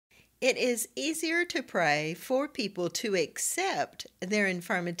It is easier to pray for people to accept their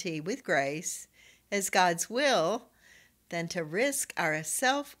infirmity with grace as God's will than to risk our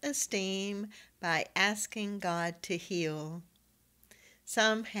self-esteem by asking God to heal.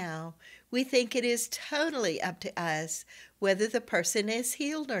 Somehow, we think it is totally up to us whether the person is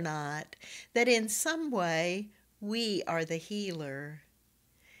healed or not, that in some way we are the healer.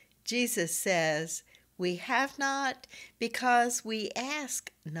 Jesus says, "We have not because we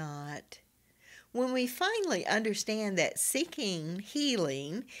ask not." When we finally understand that seeking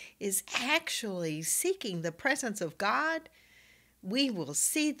healing is actually seeking the presence of God, we will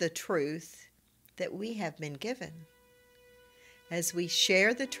see the truth that we have been given. As we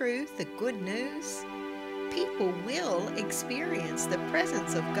share the truth, the good news, people will experience the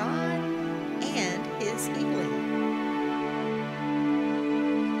presence of God and His healing.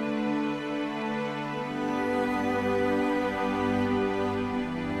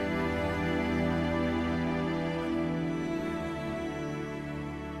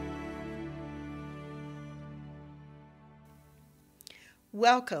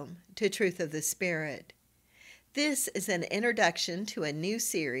 Welcome to Truth of the Spirit. This is an introduction to a new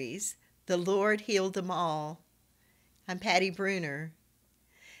series, The Lord Healed Them All. I'm Patty Bruner.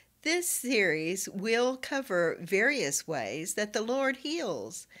 This series will cover various ways that the Lord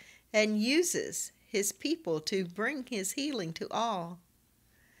heals and uses His people to bring His healing to all.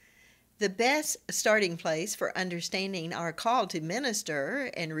 The best starting place for understanding our call to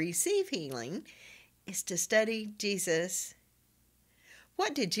minister and receive healing is to study Jesus.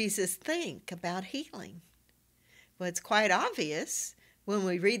 What did Jesus think about healing? Well, it's quite obvious when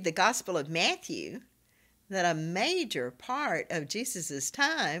we read the Gospel of Matthew that a major part of Jesus'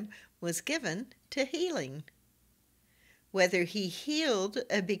 time was given to healing. Whether He healed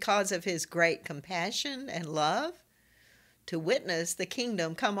because of His great compassion and love, to witness the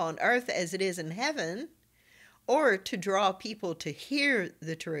kingdom come on earth as it is in heaven, or to draw people to hear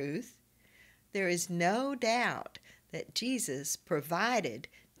the truth, there is no doubt that Jesus provided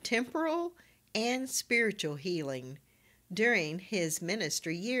temporal and spiritual healing during His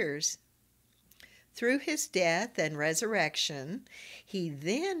ministry years. Through His death and resurrection, He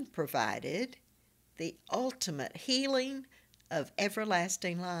then provided the ultimate healing of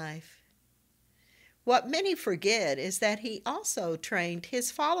everlasting life. What many forget is that He also trained His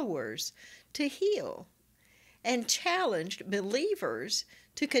followers to heal and challenged believers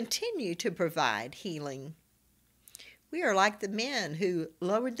to continue to provide healing. We are like the men who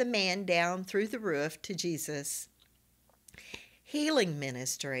lowered the man down through the roof to Jesus. Healing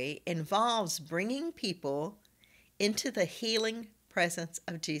ministry involves bringing people into the healing presence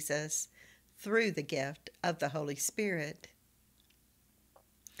of Jesus through the gift of the Holy Spirit.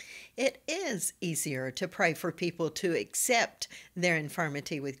 It is easier to pray for people to accept their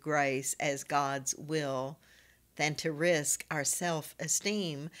infirmity with grace as God's will than to risk our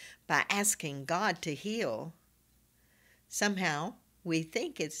self-esteem by asking God to heal. Somehow, we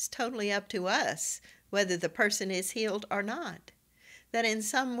think it's totally up to us whether the person is healed or not, that in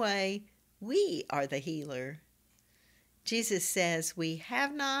some way we are the healer. Jesus says we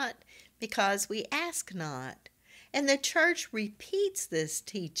have not because we ask not. And the church repeats this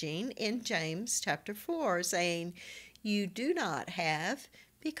teaching in James chapter 4, saying, "You do not have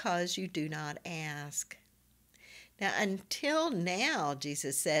because you do not ask." Now, until now,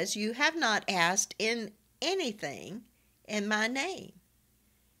 Jesus says, you have not asked in anything in my name.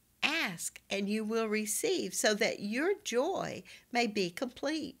 Ask and you will receive so that your joy may be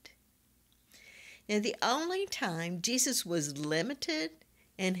complete. Now, the only time Jesus was limited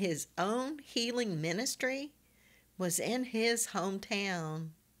in His own healing ministry was in His hometown.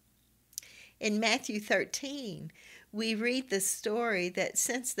 In Matthew 13, we read the story that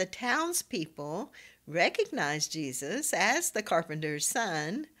since the townspeople recognized Jesus as the carpenter's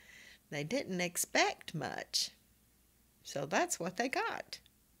son, they didn't expect much. So that's what they got.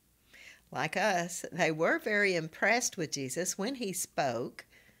 Like us, they were very impressed with Jesus when He spoke,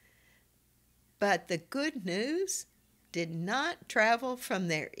 but the good news did not travel from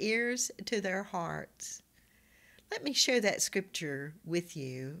their ears to their hearts. Let me share that scripture with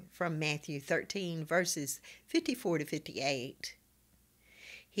you from Matthew 13, verses 54 to 58.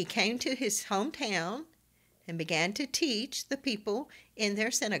 He came to His hometown and began to teach the people in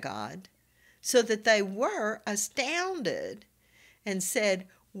their synagogue, so that they were astounded and said,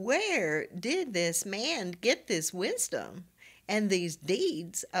 "Where did this man get this wisdom and these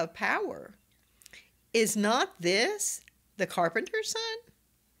deeds of power? Is not this the carpenter's son?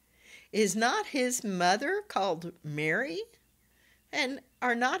 Is not his mother called Mary? And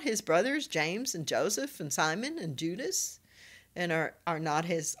are not his brothers James and Joseph and Simon and Judas? And are not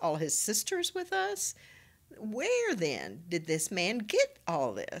all his sisters with us? Where then did this man get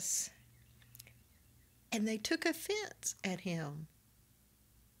all this? And they took offense at him.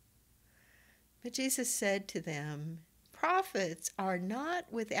 But Jesus said to them, prophets are not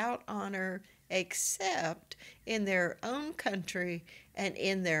without honor except in their own country and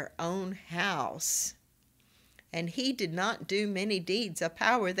in their own house. And he did not do many deeds of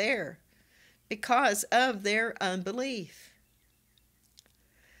power there because of their unbelief.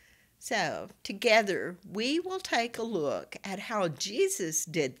 So, together, we will take a look at how Jesus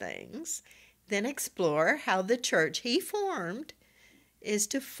did things, then explore how the church he formed is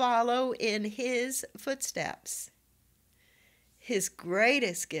to follow in his footsteps. His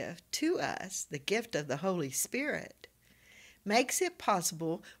greatest gift to us, the gift of the Holy Spirit, makes it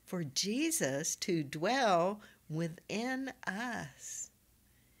possible for Jesus to dwell within us.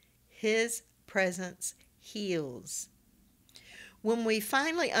 His presence heals. When we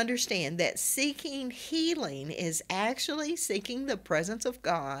finally understand that seeking healing is actually seeking the presence of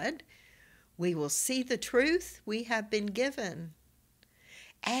God, we will see the truth we have been given.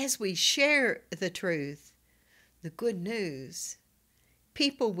 As we share the truth, the good news,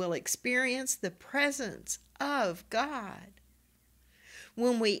 people will experience the presence of God.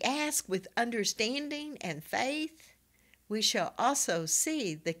 When we ask with understanding and faith, we shall also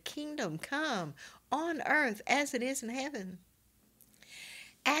see the kingdom come on earth as it is in heaven.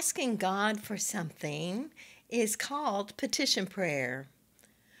 Asking God for something is called petition prayer.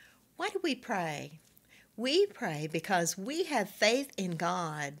 Why do we pray? We pray because we have faith in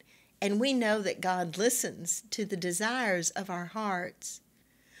God, and we know that God listens to the desires of our hearts.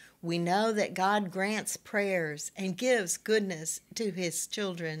 We know that God grants prayers and gives goodness to his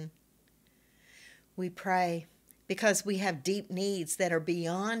children. We pray because we have deep needs that are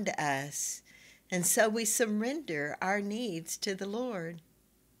beyond us, and so we surrender our needs to the Lord.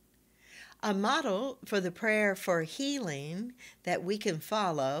 A model for the prayer for healing that we can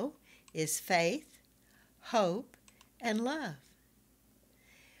follow is faith, hope, and love.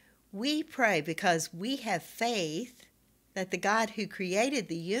 We pray because we have faith that the God who created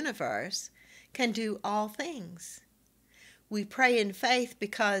the universe can do all things. We pray in faith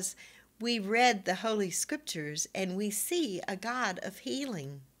because we read the Holy Scriptures and we see a God of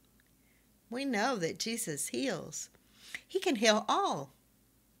healing. We know that Jesus heals. He can heal all.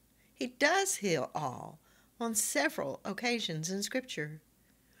 He does heal all on several occasions in Scripture.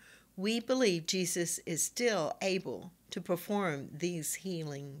 We believe Jesus is still able to perform these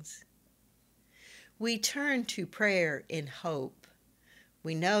healings. We turn to prayer in hope.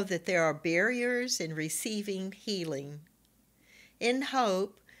 We know that there are barriers in receiving healing. In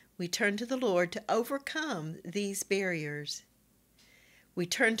hope, we turn to the Lord to overcome these barriers. We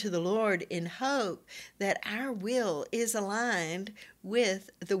turn to the Lord in hope that our will is aligned with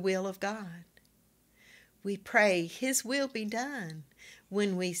the will of God. We pray his will be done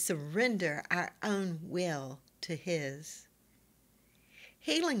when we surrender our own will to his.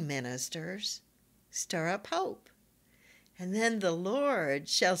 Healing ministers stir up hope, and then the Lord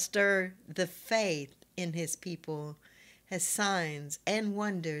shall stir the faith in his people as signs and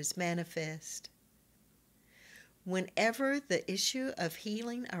wonders manifest. Whenever the issue of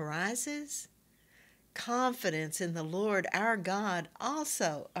healing arises, confidence in the Lord our God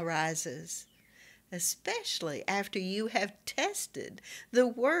also arises, especially after you have tested the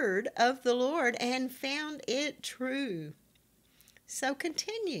word of the Lord and found it true. So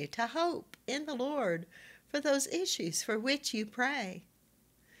continue to hope in the Lord for those issues for which you pray.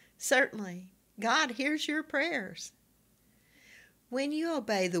 Certainly, God hears your prayers. When you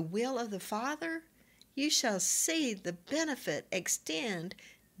obey the will of the Father, you shall see the benefit extend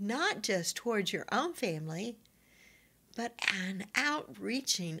not just towards your own family, but an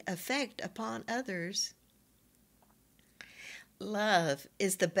outreaching effect upon others. Love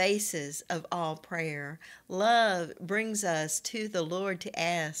is the basis of all prayer. Love brings us to the Lord to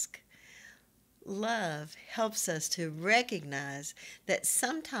ask. Love helps us to recognize that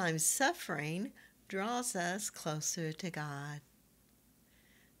sometimes suffering draws us closer to God.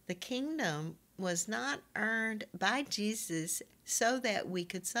 The kingdom was not earned by Jesus so that we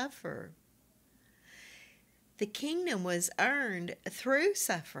could suffer. The kingdom was earned through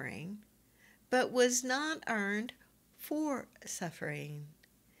suffering, but was not earned for suffering.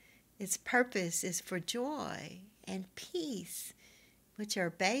 Its purpose is for joy and peace, which are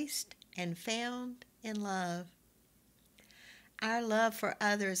based and found in love. Our love for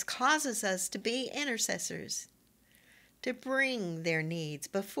others causes us to be intercessors, to bring their needs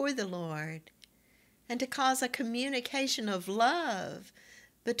before the Lord, and to cause a communication of love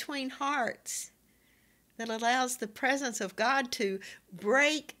between hearts that allows the presence of God to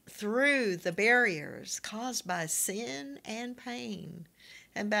break through the barriers caused by sin and pain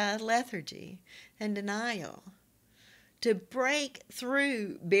and by lethargy and denial, to break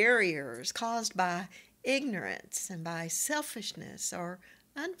through barriers caused by ignorance and by selfishness or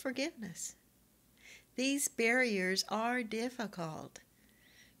unforgiveness. These barriers are difficult,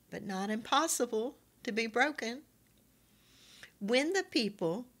 but not impossible to be broken. When the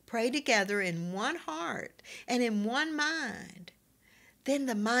people pray together in one heart and in one mind, then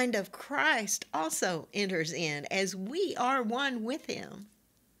the mind of Christ also enters in as we are one with him.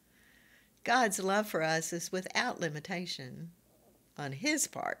 God's love for us is without limitation on his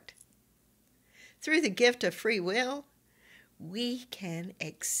part. Through the gift of free will, we can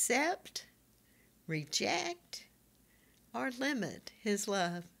accept, reject, or limit his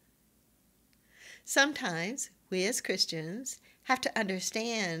love. Sometimes we as Christians have to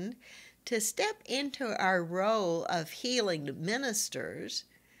understand to step into our role of healing ministers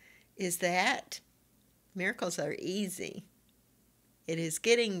is that miracles are easy. It is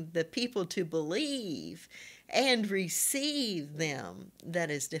getting the people to believe and receive them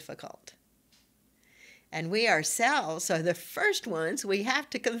that is difficult. And we ourselves are the first ones we have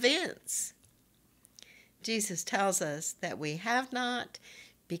to convince. Jesus tells us that we have not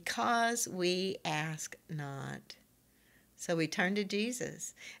because we ask not. So we turn to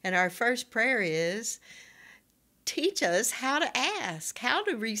Jesus. And our first prayer is, teach us how to ask, how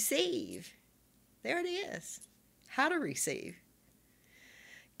to receive. There it is, how to receive.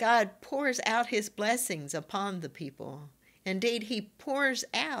 God pours out his blessings upon the people. Indeed, he pours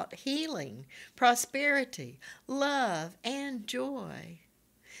out healing, prosperity, love, and joy.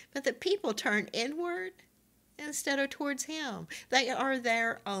 But the people turn inward instead of towards him. They are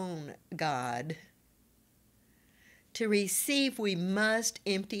their own God. To receive, we must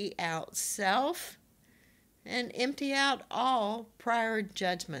empty out self and empty out all prior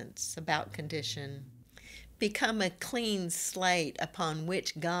judgments about condition. Become a clean slate upon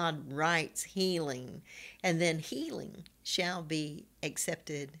which God writes healing, and then healing shall be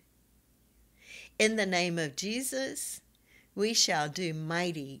accepted. In the name of Jesus, we shall do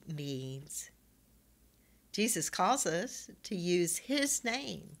mighty deeds. Jesus calls us to use his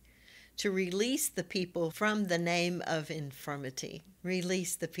name to release the people from the name of infirmity,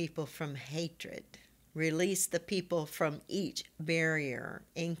 release the people from hatred, release the people from each barrier,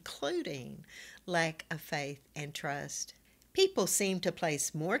 including lack of faith and trust. People seem to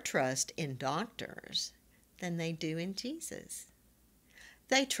place more trust in doctors than they do in Jesus.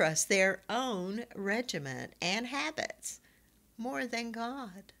 They trust their own regimen and habits more than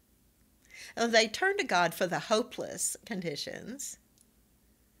God. They turn to God for the hopeless conditions.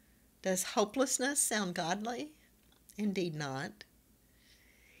 Does hopelessness sound godly? Indeed not.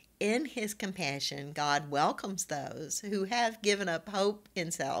 In his compassion, God welcomes those who have given up hope in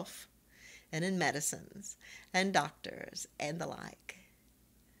self and in medicines and doctors and the like.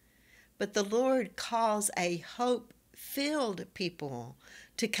 But the Lord calls a hope-filled people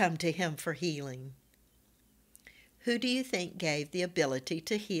to come to him for healing. Who do you think gave the ability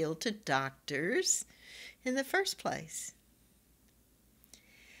to heal to doctors in the first place?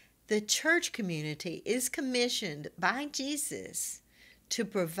 The church community is commissioned by Jesus to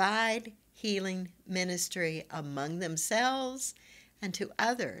provide healing ministry among themselves and to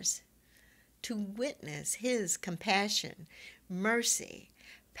others, to witness his compassion, mercy,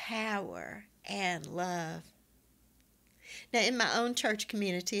 power, and love. Now, in my own church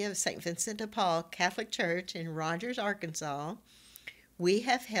community of St. Vincent de Paul Catholic Church in Rogers, Arkansas, we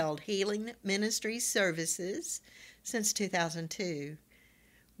have held healing ministry services since 2002.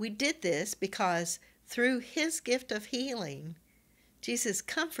 We did this because through his gift of healing, Jesus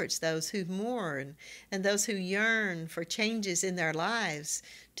comforts those who mourn and those who yearn for changes in their lives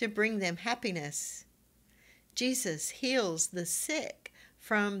to bring them happiness. Jesus heals the sick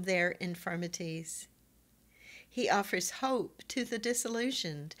from their infirmities. He offers hope to the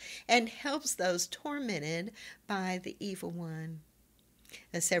disillusioned and helps those tormented by the evil one.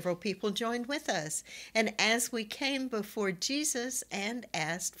 Several people joined with us, and as we came before Jesus and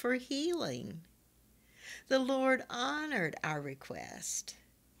asked for healing, the Lord honored our request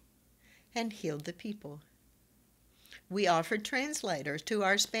and healed the people. We offered translators to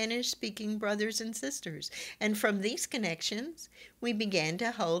our Spanish-speaking brothers and sisters, and from these connections, we began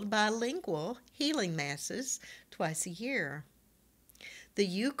to hold bilingual healing masses twice a year. The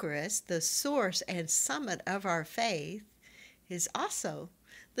Eucharist, the source and summit of our faith, is also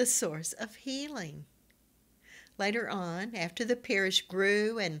the source of healing. Later on, after the parish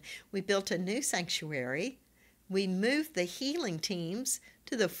grew and we built a new sanctuary, We moved the healing teams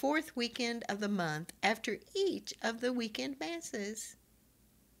to the fourth weekend of the month after each of the weekend masses.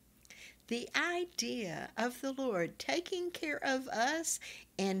 The idea of the Lord taking care of us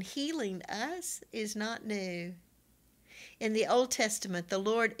and healing us is not new. In the Old Testament, the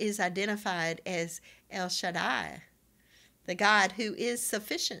Lord is identified as El Shaddai, the God who is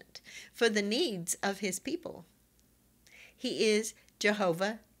sufficient for the needs of his people. He is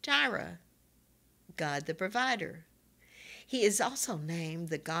Jehovah Jireh, God the provider. He is also named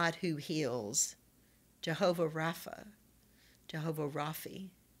the God who heals, Jehovah Rapha, Jehovah Raphi.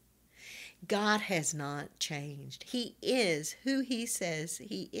 God has not changed. He is who he says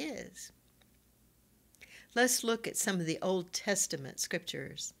he is. Let's look at some of the Old Testament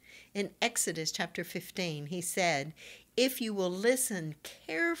scriptures. In Exodus chapter 15, he said, "If you will listen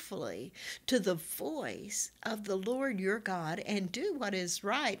carefully to the voice of the Lord your God and do what is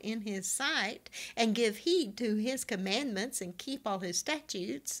right in his sight and give heed to his commandments and keep all his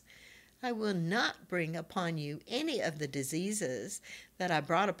statutes, I will not bring upon you any of the diseases that I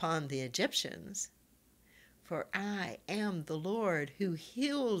brought upon the Egyptians. For I am the Lord who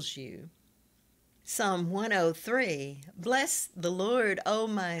heals you." Psalm 103, "Bless the Lord, O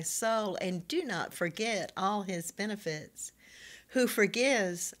my soul, and do not forget all his benefits, who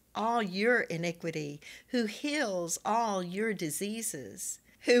forgives all your iniquity, who heals all your diseases,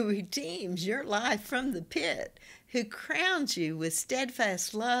 who redeems your life from the pit, who crowns you with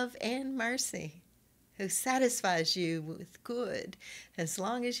steadfast love and mercy, who satisfies you with good as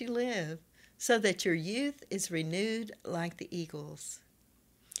long as you live, so that your youth is renewed like the eagles."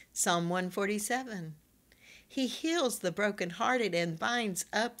 Psalm 147, "He heals the brokenhearted and binds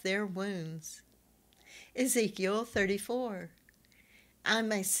up their wounds." Ezekiel 34, "I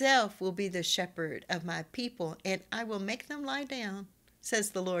myself will be the shepherd of my people, and I will make them lie down,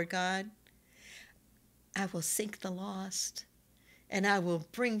 says the Lord God. I will seek the lost, and I will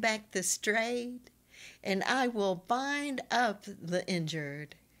bring back the strayed, and I will bind up the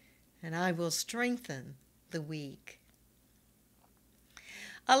injured, and I will strengthen the weak."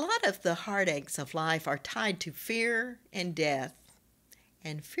 A lot of the heartaches of life are tied to fear and death,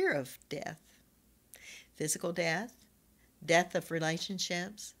 and fear of death. Physical death, death of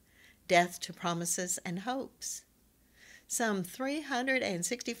relationships, death to promises and hopes. Some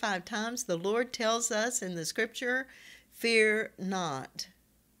 365 times the Lord tells us in the scripture, "Fear not."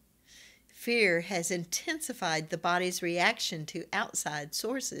 Fear has intensified the body's reaction to outside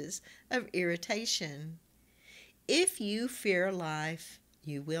sources of irritation. If you fear life,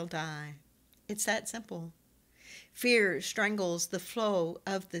 you will die. It's that simple. Fear strangles the flow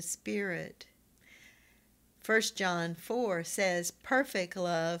of the Spirit. 1 John 4 says, "Perfect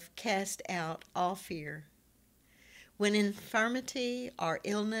love casts out all fear." When infirmity or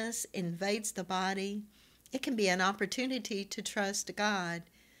illness invades the body, it can be an opportunity to trust God,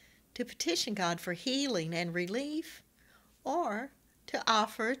 to petition God for healing and relief, or to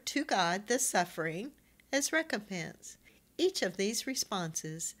offer to God the suffering as recompense. Each of these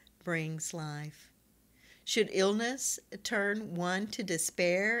responses brings life. Should illness turn one to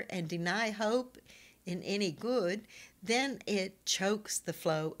despair and deny hope in any good, then it chokes the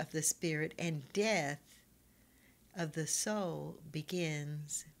flow of the Spirit and death of the soul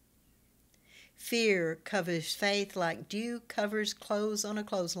begins. Fear covers faith like dew covers clothes on a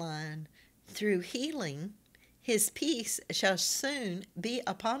clothesline. Through healing, his peace shall soon be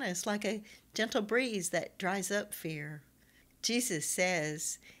upon us like a gentle breeze that dries up fear. Jesus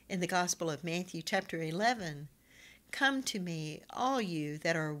says in the Gospel of Matthew chapter 11, "Come to me, all you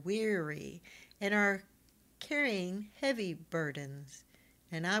that are weary and are carrying heavy burdens,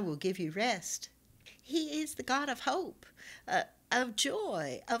 and I will give you rest." He is the God of hope, of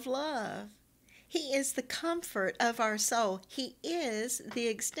joy, of love. He is the comfort of our soul. He is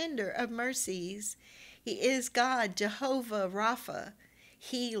the extender of mercies. He is God, Jehovah Rapha,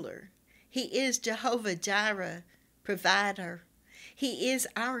 healer. He is Jehovah Jireh, provider. He is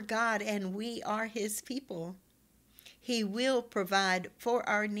our God, and we are his people. He will provide for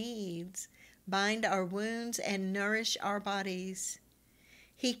our needs, bind our wounds, and nourish our bodies.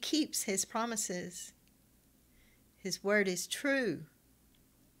 He keeps his promises. His word is true.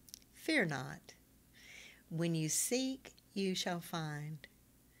 Fear not. When you seek, you shall find.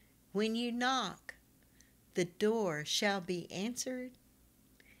 When you knock, the door shall be answered,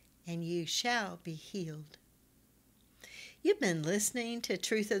 and you shall be healed. You've been listening to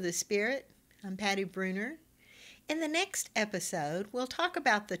Truth of the Spirit. I'm Patty Bruner. In the next episode, we'll talk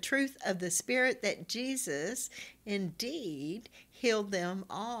about the truth of the Spirit that Jesus indeed healed them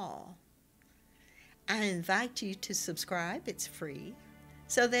all. I invite you to subscribe. It's free.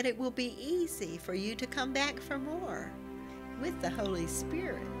 so that it will be easy for you to come back for more. With the Holy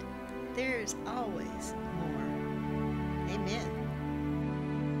Spirit, there's always more. Amen.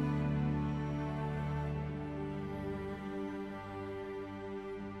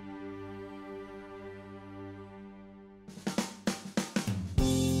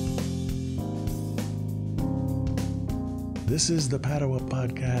 This is the Padua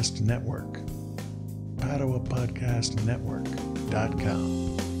Podcast Network.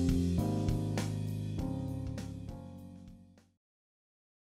 PaduaPodcastNetwork.com